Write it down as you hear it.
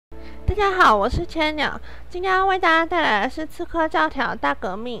大家好，我是千鸟，今天要为大家带来的是《刺客教条大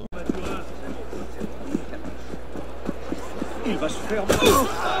革命》。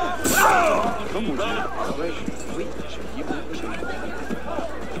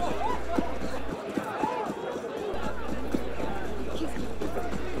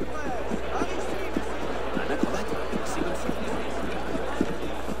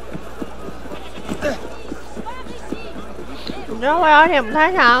我觉得我有点不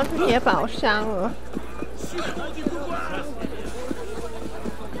太想要自己的宝箱了，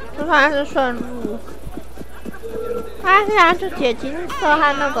就算是顺路。它现在就解金色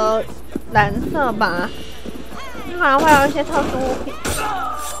和那个蓝色吧，好像会有一些特殊物品。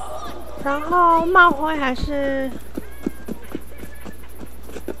然后帽徽还是，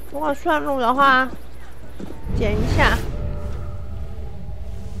如果顺路的话，捡一下。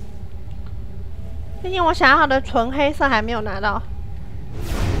毕竟我想要的纯黑色还没有拿到。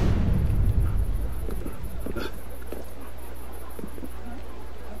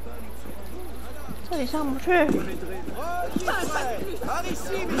这里上不去。Is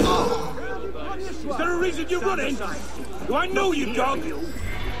there a reason you're running? Do I know you, dog?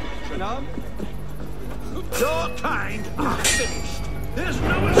 Your kind are finished. There's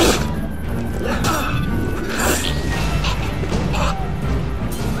no escape.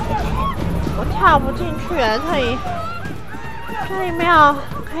 我跳不进去了，这里没有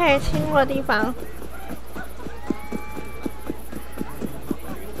可以侵入的地方。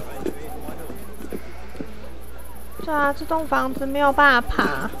对啊，这栋房子没有办法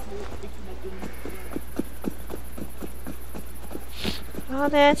爬。然后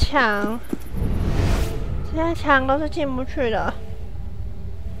这些墙都是进不去的。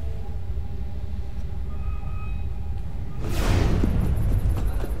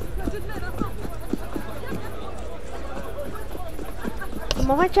怎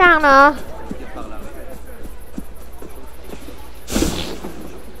么会这样呢？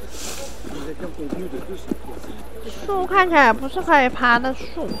树看起来不是可以爬的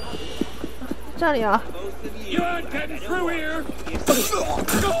树。这里哦。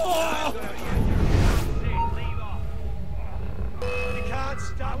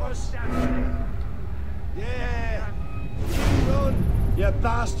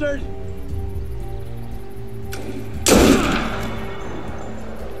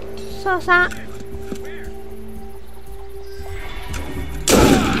射杀！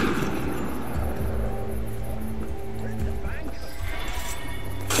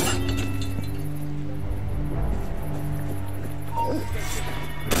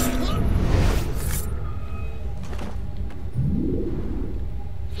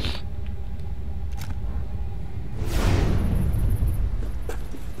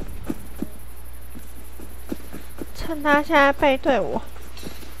趁他现在背对我。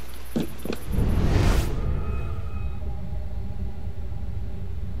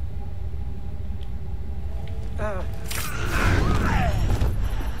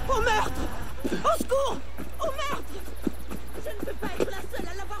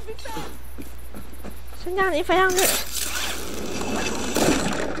先让你飞上去。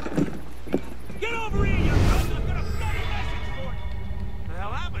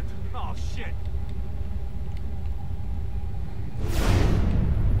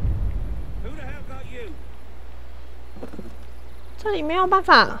这里没有办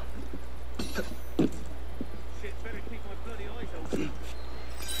法。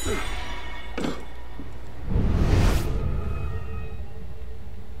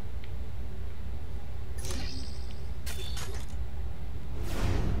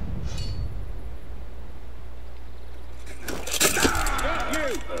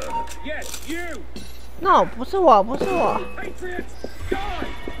No， 不是我，不是我。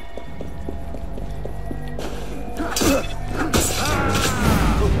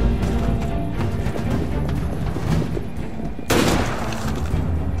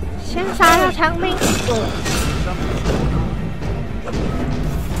先杀掉枪兵。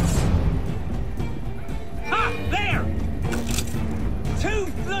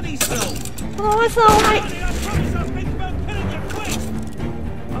怎么会射歪？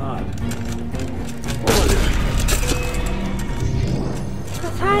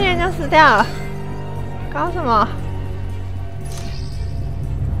差一点就死掉了，搞什么？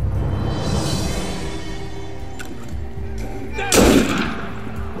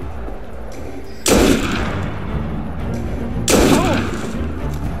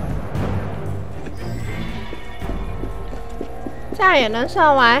这样也能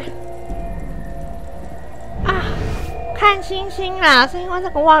射歪？啊！看星星啦，是因为这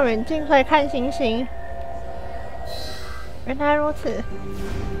个望远镜所以看星星。原来如此。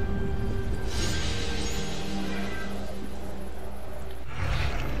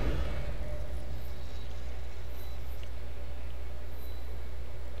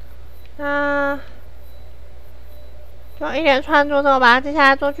一连串做这个吧，接下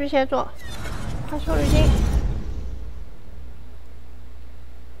来做巨蟹座，快速滤镜。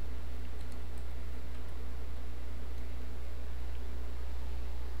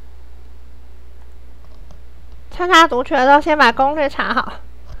参加读取的时候，先把攻略查好，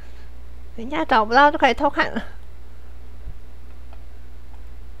人家找不到就可以偷看了。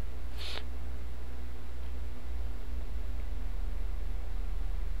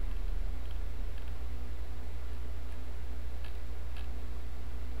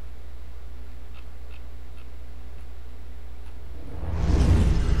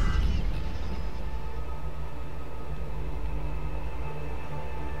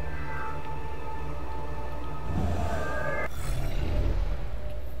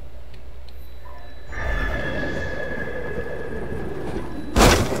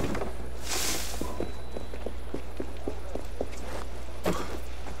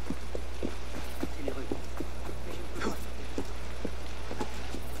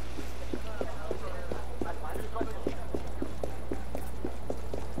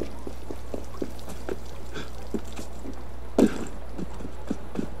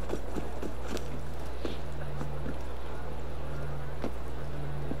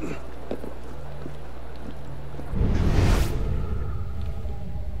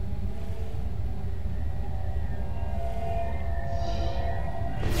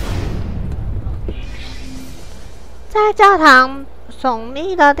在教堂耸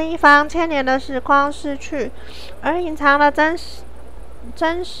立的地方，千年的时光逝去，而隐藏的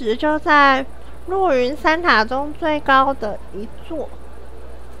真实就在落云三塔中最高的一座，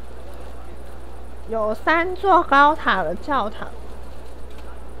有3座高塔的教堂，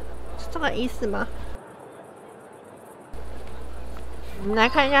是这个意思吗？我们来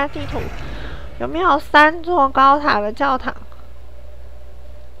看一下地图，有没有3座高塔的教堂？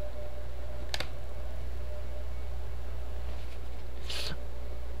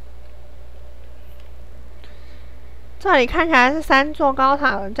这里看起来是3座高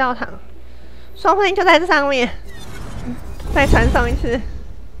塔的教堂，说不定就在这上面。再传送一次。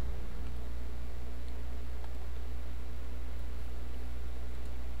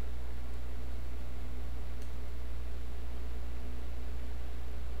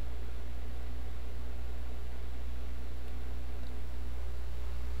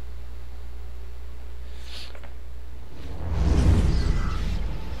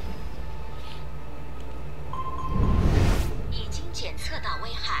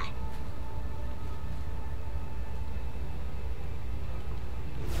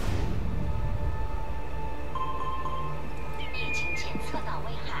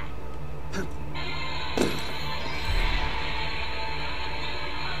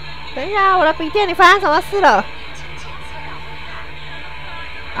等一下，我的笔电你发生什么事了？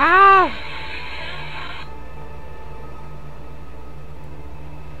啊！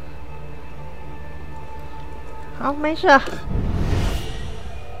好，没事。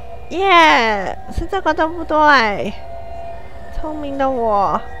耶，是这个对不对？聪明的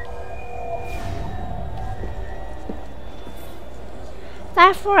我。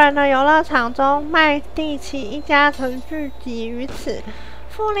在富人的游乐场中，麦蒂奇一家曾聚集于此。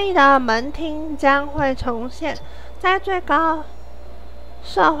富丽的门厅将会重现，在最高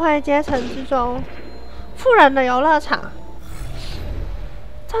社会阶层之中，富人的游乐场。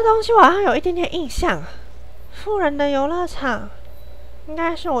这东西我好像有一点点印象。富人的游乐场应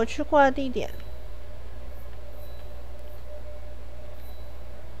该是我去过的地点。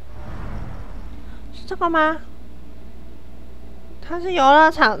是这个吗？它是游乐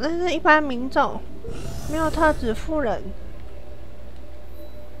场，但是一般民众，没有特指富人。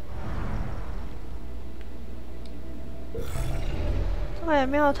这个也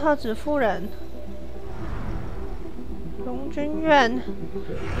没有特指富人。龙君院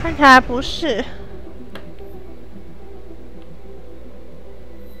看起来不是。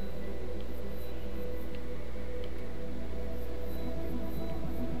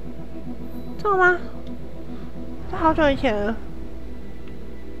这个吗？这好久以前了。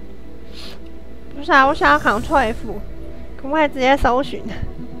不是啊，我想要 Ctrl+F， 可不可以直接搜寻？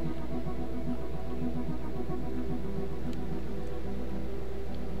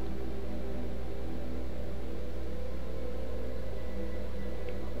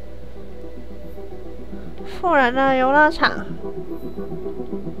富人的游乐场。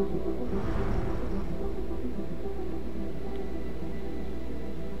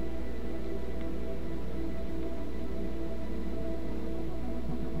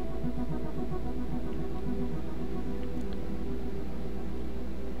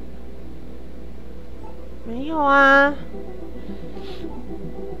没有啊。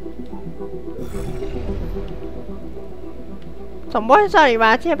总不会这里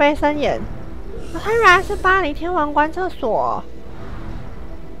吧？戒备森严。它原来是巴黎天文观测所。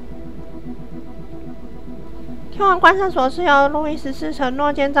天文观测所是由路易14承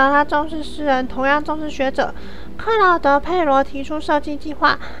诺建造，他重视诗人，同样重视学者。克劳德·佩罗提出设计计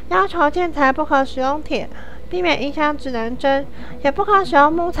划，要求建材不可使用铁，避免影响指南针，也不可使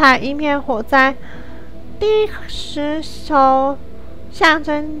用木材，以免火灾。第10艘象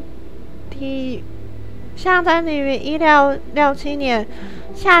征地于1667年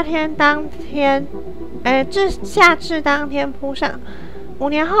夏至当天铺上。5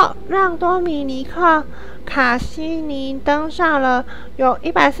年后，让多米尼克·卡西尼登上了有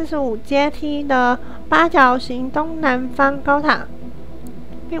145阶梯的八角形东南方高塔。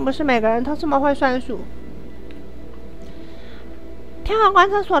并不是每个人都这么会算数。天文观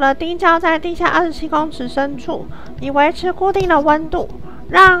测所的地窖在地下27公尺深处，以维持固定的温度，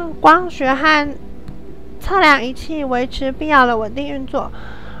让光学和测量仪器维持必要的稳定运作，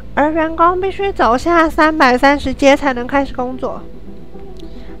而员工必须走下330阶才能开始工作。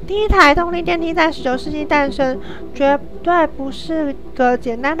第一台动力电梯在19世纪诞生，绝对不是个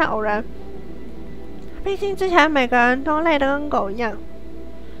简单的偶然。毕竟之前每个人都累得跟狗一样。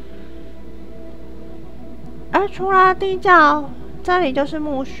而除了地窖，这里就是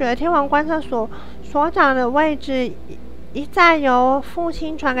墓穴。天文观测所所长的位置一再由父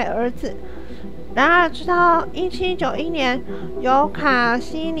亲传给儿子。然而，直到1791年由卡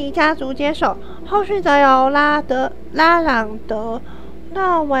西尼家族接手，后续则由拉朗德、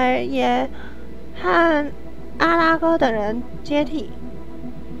勒维耶和阿拉戈等人接替。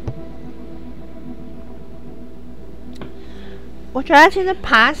我觉得其实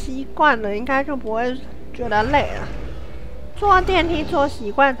爬习惯了，应该就不会觉得累了。坐电梯坐习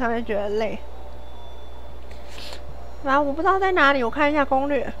惯才会觉得累。然后我不知道在哪里，我看一下攻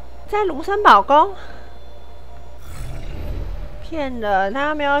略。在卢森堡宫，骗人，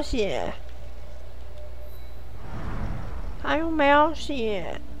他没有写，他又没有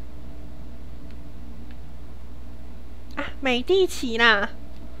写啊，美第奇啦！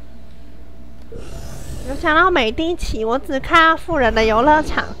有想到美第奇，我只看到富人的游乐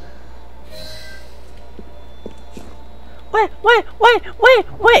场。喂！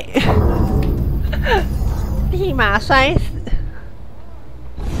立马摔死！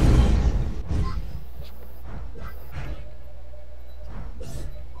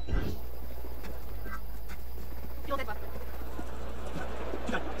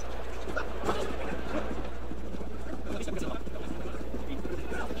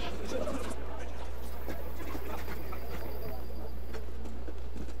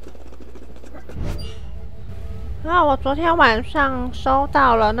然后我昨天晚上收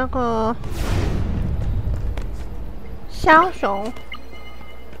到了那个枭雄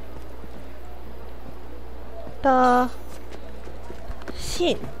的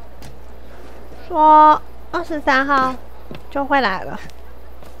信，说23号就会来了，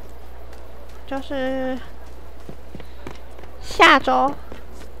就是下周。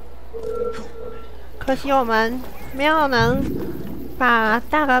可惜我们没有能把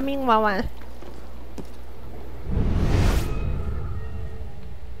大革命玩完。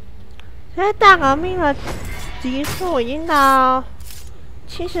因为大革命的集数已经到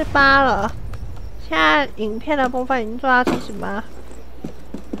78了，现在影片的部分已经做到78。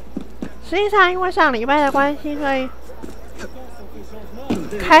实际上，因为上礼拜的关系，所以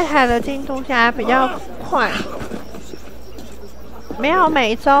开台的进度现在比较快，没有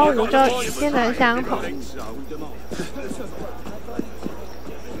每周5就变成相同。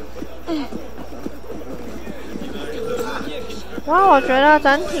然后我觉得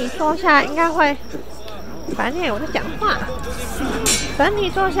整体做下来应该会，反正我在讲话，整体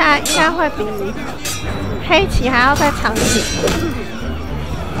做下来应该会比黑棋还要再长一点。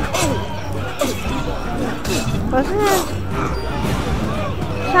可是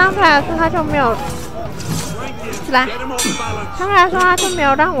相对来说，它就没有，相对来说它就没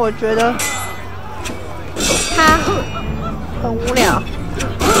有让我觉得它很无聊。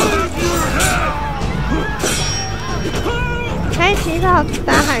黑棋到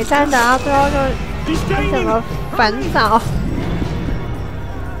打海战的，然后最后就整个烦躁。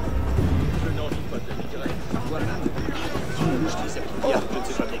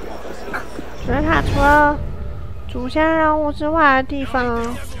所以它除了主线任务之外的地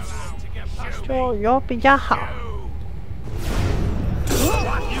方，就有比较好。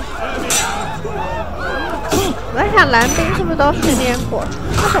我在想蓝兵是不是都训练过？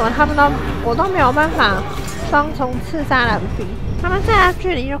为什么他们我都没有办法双重刺杀蓝兵？他们现在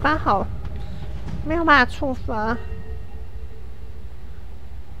距离就刚好没有办法触发。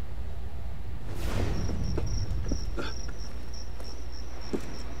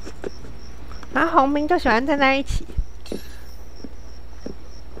然后红兵就喜欢站在一起。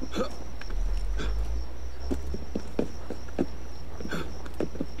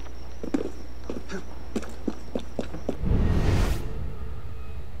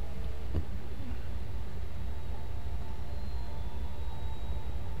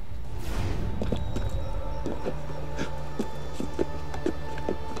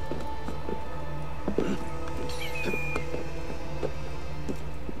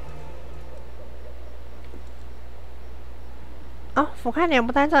哦，俯瞰点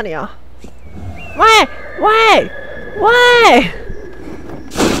不在这里哦。喂喂喂！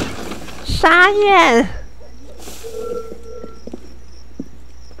傻眼！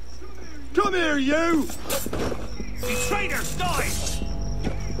 Come here, you! Traitor,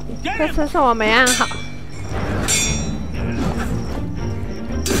 die! 这次是我没按好。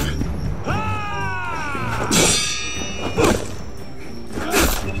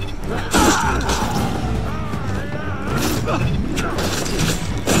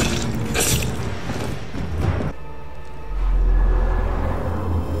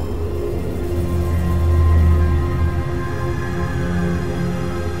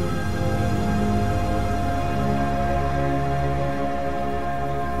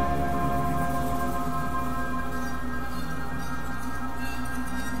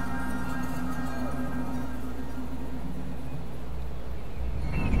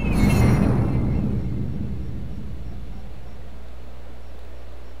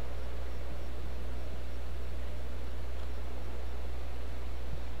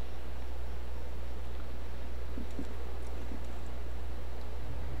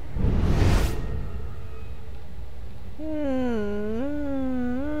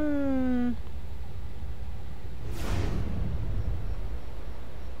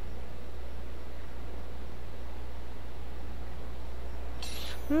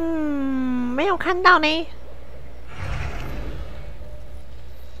没有看到呢。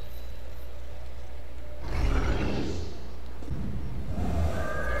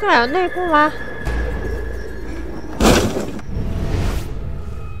这有内部吗？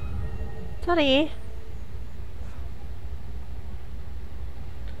这里。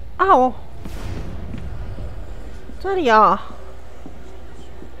哦，这里哦。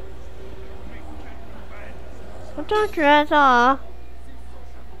我就觉得。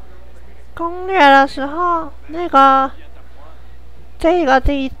 攻略的时候，这个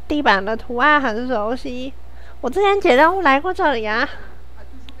地板的图案很熟悉。我之前解任务来过这里啊。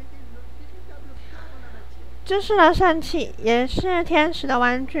知识的圣器也是天使的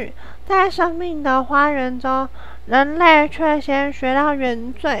玩具，在生命的花园中，人类却先学到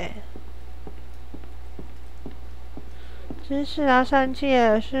原罪。知识的圣器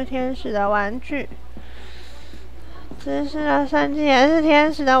也是天使的玩具。 知识的圣器也是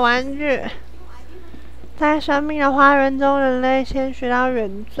天使的玩具，在生命的花园中，人类先学到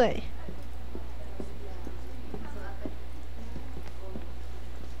原罪。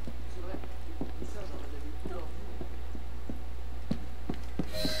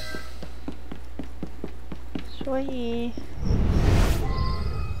所以，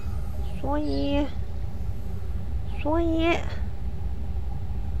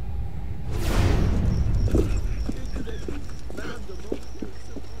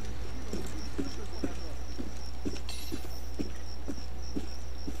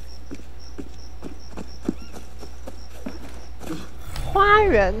花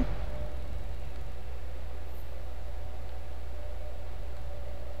园，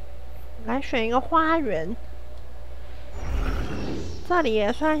来选一个花园。这里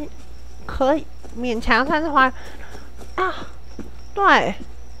也算可以，勉强算是花啊。对，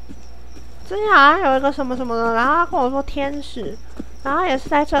之前好像有一个什么什么的，然后他跟我说天使，然后也是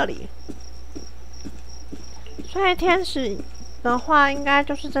在这里。所以天使的话，应该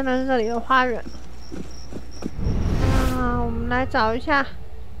就是真的是这里的花园。 我们来找一下，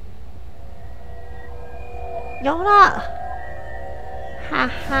有了，哈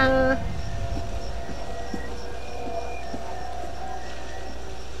哈。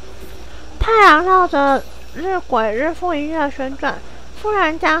太阳绕着日晷日复一日的旋转，忽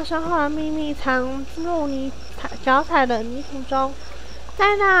然将身后的秘密藏入脚踩的泥土中，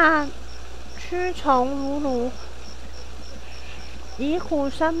在那蛆虫如蠕、遗骨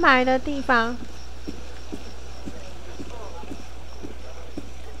深埋的地方。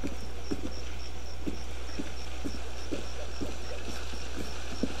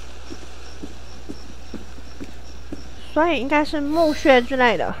 所以应该是墓穴之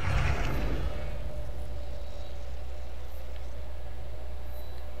类的。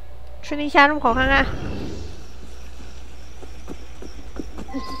去地下入口看看。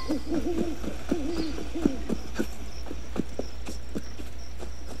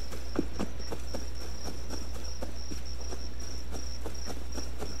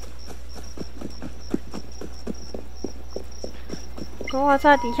如果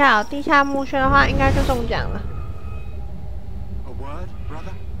这底下有地下墓穴的话，应该就中奖了。A word,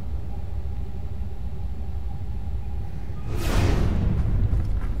 brother?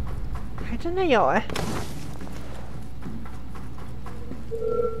 还真的有哎、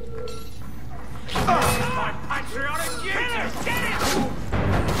My patriotic duty! Get it!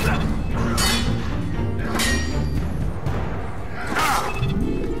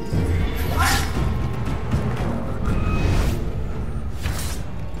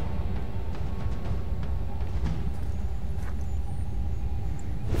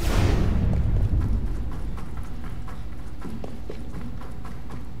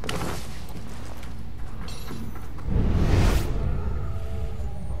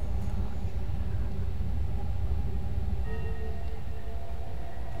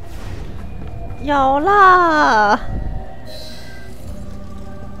有了，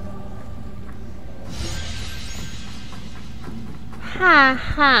哈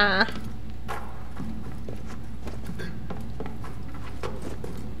哈。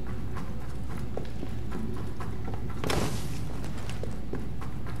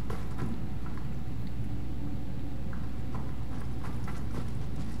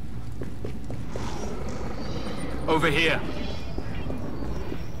Over here.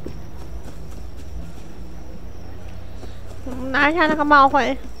 我们拿一下那个帽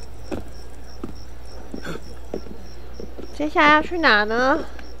徽。接下来要去哪呢？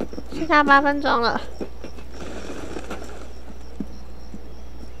剩下8分钟了。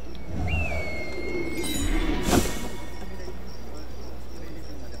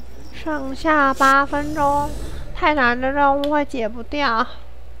剩下8分钟，太难的任务会解不掉。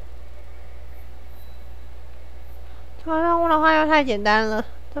这个任务的话又太简单了，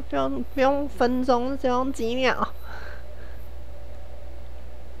这不用分钟，只用几秒。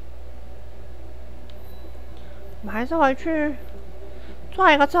我们还是回去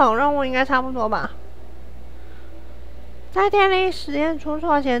做一个这种任务，应该差不多吧。在电力实验出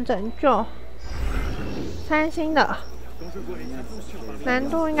错前拯救，3星的，难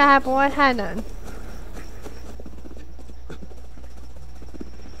度应该还不会太难。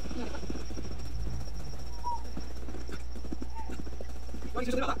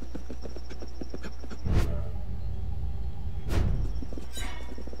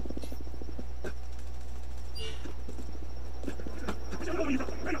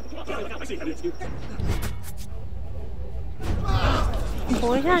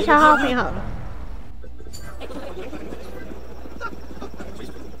补一下消耗品好了。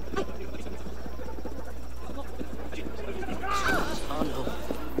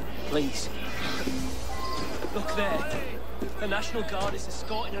Please. Look there. The National Guard is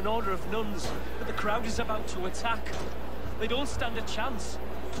escorting an order of nuns, but the crowd is about to attack. They don't stand a chance.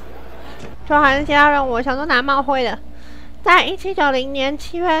 就还是接到任务，我想说拿帽徽的。在1790年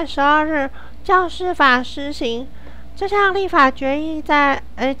7月12日，教士法施行。这项立法决议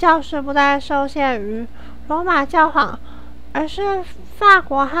教士不再受限于罗马教皇，而是法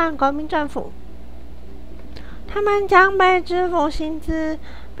国和革命政府。他们将被支付薪资，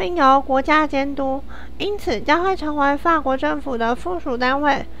并由国家监督，因此将会成为法国政府的附属单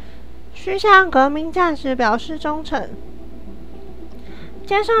位，需向革命价值表示忠诚。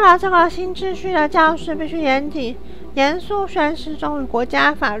接受了这个新秩序的教士必须严肃宣誓忠于国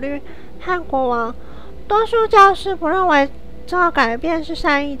家、法律和国王。多数教士不认为这个改变是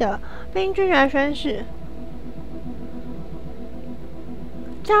善意的，并拒绝宣誓。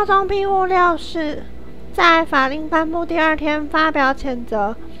教宗庇护6世在法令颁布第2天发表谴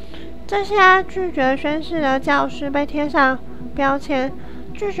责，这些拒绝宣誓的教士被贴上标签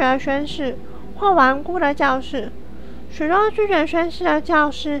“拒绝宣誓”或“顽固的教士”。许多拒绝宣誓的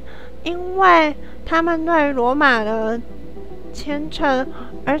教士，因为他们对罗马的虔诚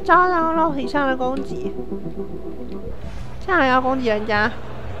而遭到肉体上的攻击。这样还要攻击人家？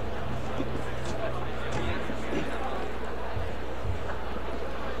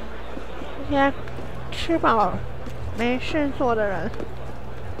这些吃饱没事做的人。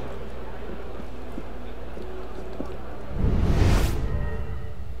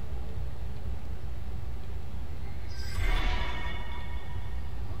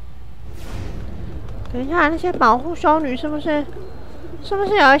等一下，那些保护修女是不是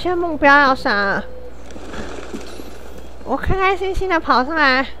有一些目标要杀啊？我开开心心的跑上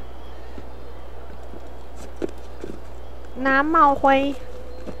来拿帽徽，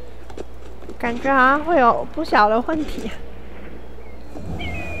感觉好像会有不小的问题。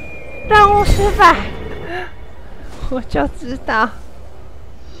任务失败，我就知道。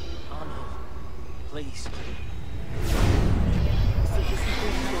Please.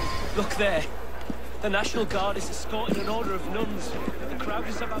 Look there. The National Guard is escorting an order of nuns, but the crowd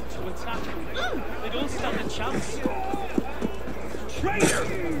is about to attack. They don't stand a chance. Traitor!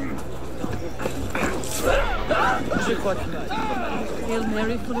 Hail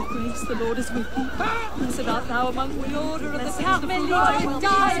Mary, full of grace, the Lord is with thee. Blessed art thou among the order of the Catholic Church will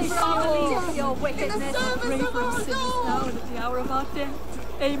die from your wickedness. Pray for us sinners now and at the hour of our death.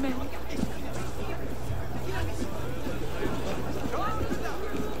 Amen.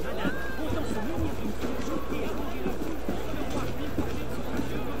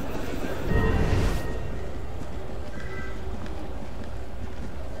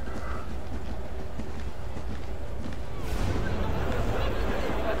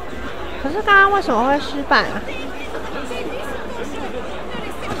 可是刚刚为什么会失败啊？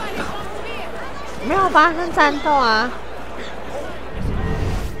没有发生战斗啊？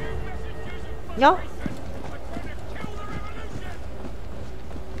有。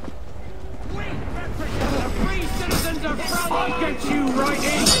I'll get you right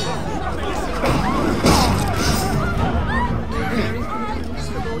in!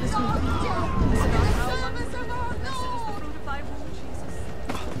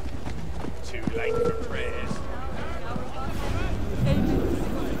 Too late for prayers.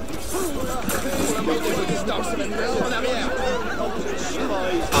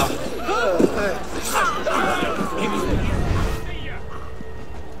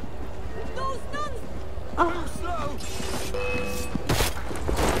 Oh.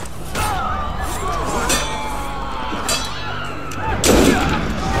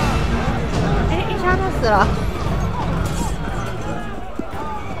 一枪就死了。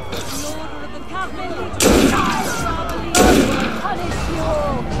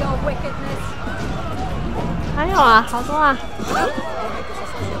还有啊，好多啊！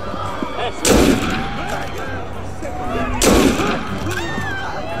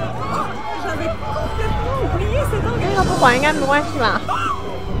这个不管应该没关系吧？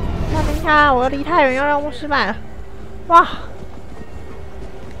那等一下，我离太远，要任务失败了。哇！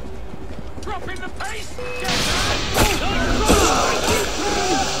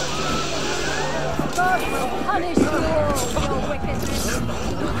 Punish you for your wickedness.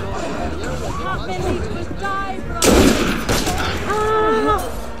 Not many will die from.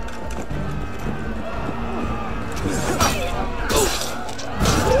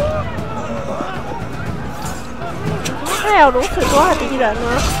 还有如此多的敌人呢？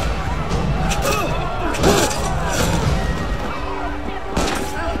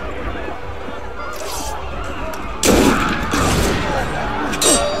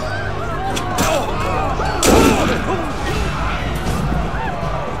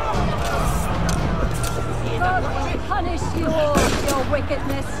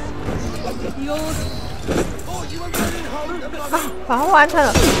啊，保护完成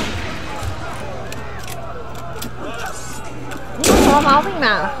了。你有什么毛病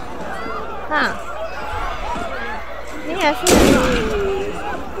啊？啊，你也是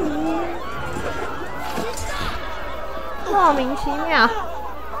莫名其妙。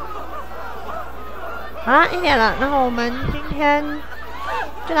好啦，1点了，那我们今天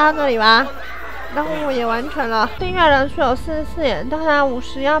就到这里吧。 任务也完成了，订阅人数有44人，大家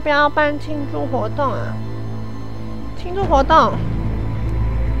50，要不要办庆祝活动啊？庆祝活动，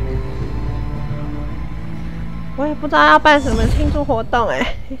我也不知道要办什么庆祝活动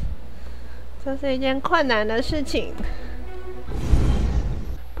这是一件困难的事情。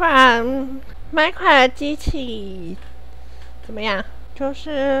不然麦块的机器怎么样？就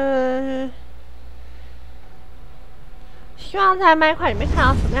是希望在麦块里面看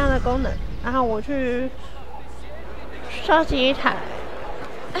到什么样的功能。 然后我去设计一台，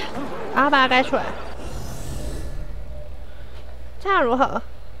然后把它盖出来，这样如何？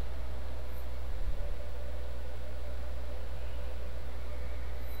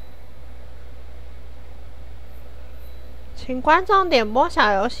请观众点播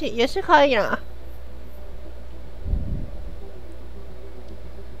小游戏也是可以啦。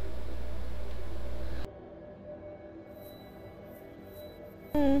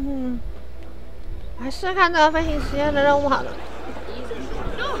来试试看这个飞行实验的任务好了。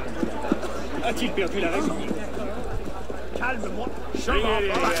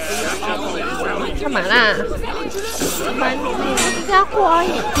干嘛啦？反正你只是要过而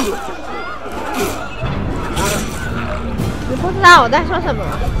已。你不知道我在说什么，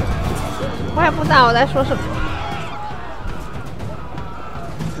我也不知道我在说什么。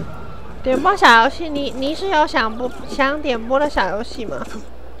点播小游戏，你是有想点播的小游戏吗？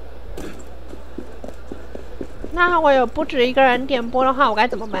 那我有不止一个人点播的话，我该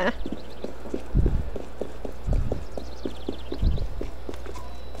怎么办？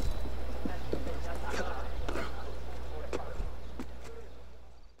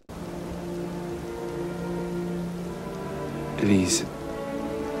 Elise,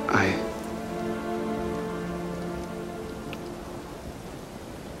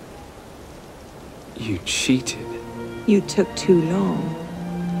 You cheated. You took too long.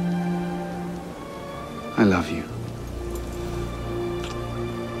 I love you.